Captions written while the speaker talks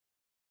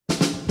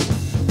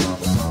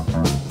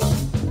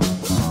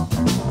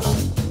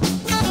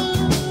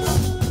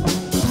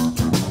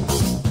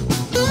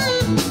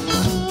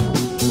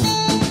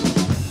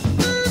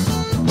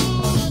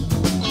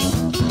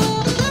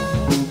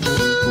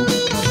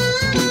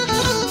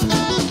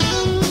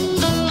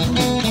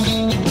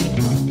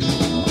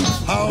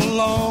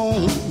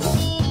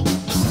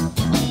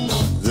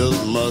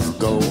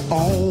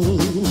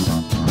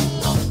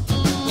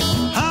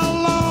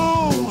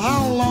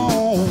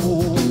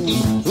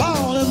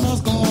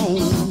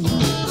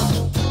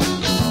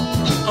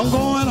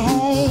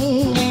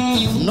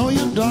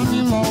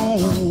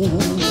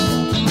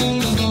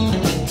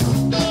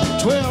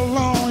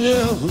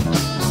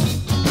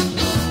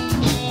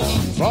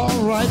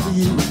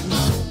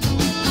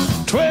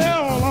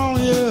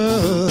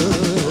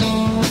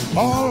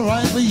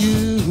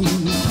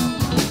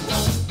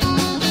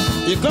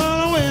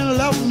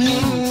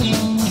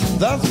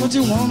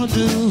what you wanna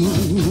do.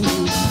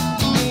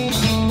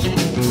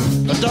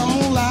 But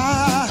don't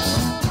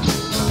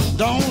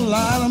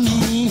lie to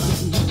me.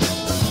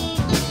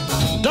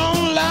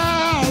 Don't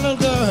lie, little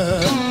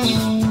girl.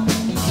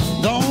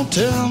 Don't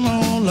tell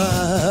no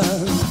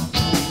lie.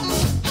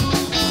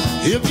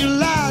 If you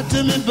lie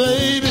to me,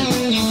 baby,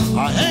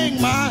 I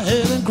hang my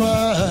head and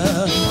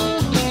cry.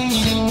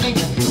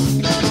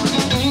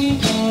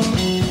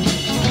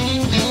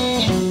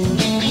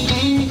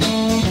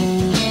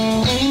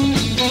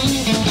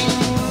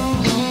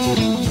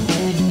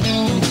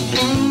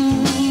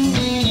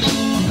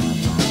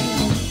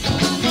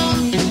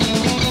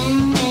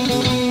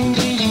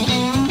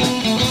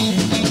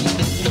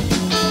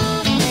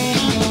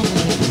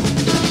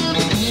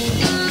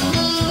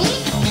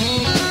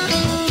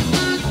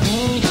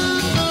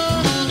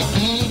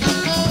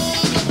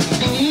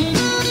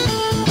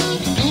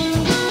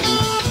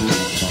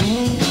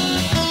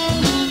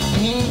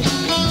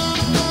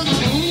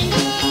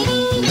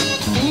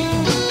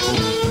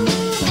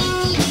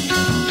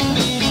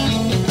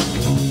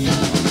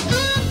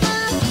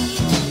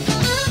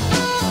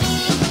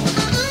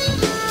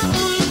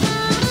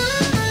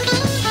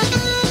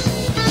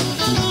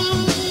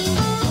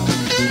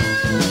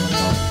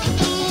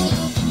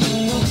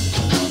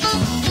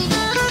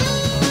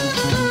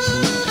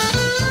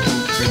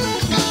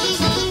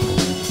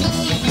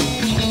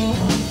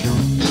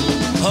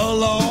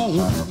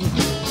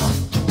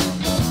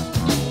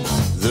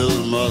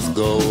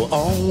 Go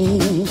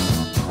on.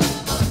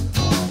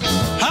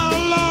 How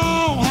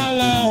long,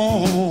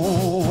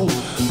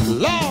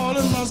 Lord,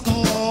 it must go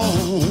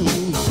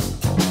on.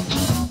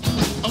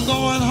 I'm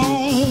going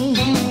home.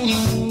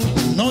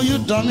 No, you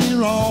done me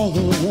wrong.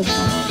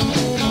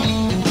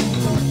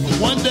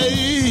 One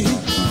day,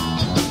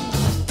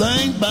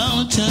 things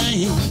bound to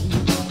change.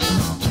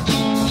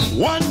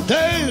 One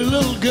day,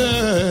 little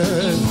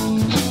girl,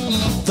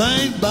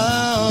 things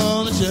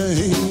bound to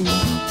change.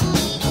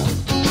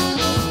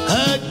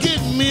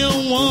 Me a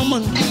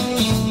woman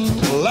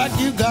like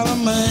you got a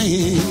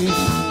man.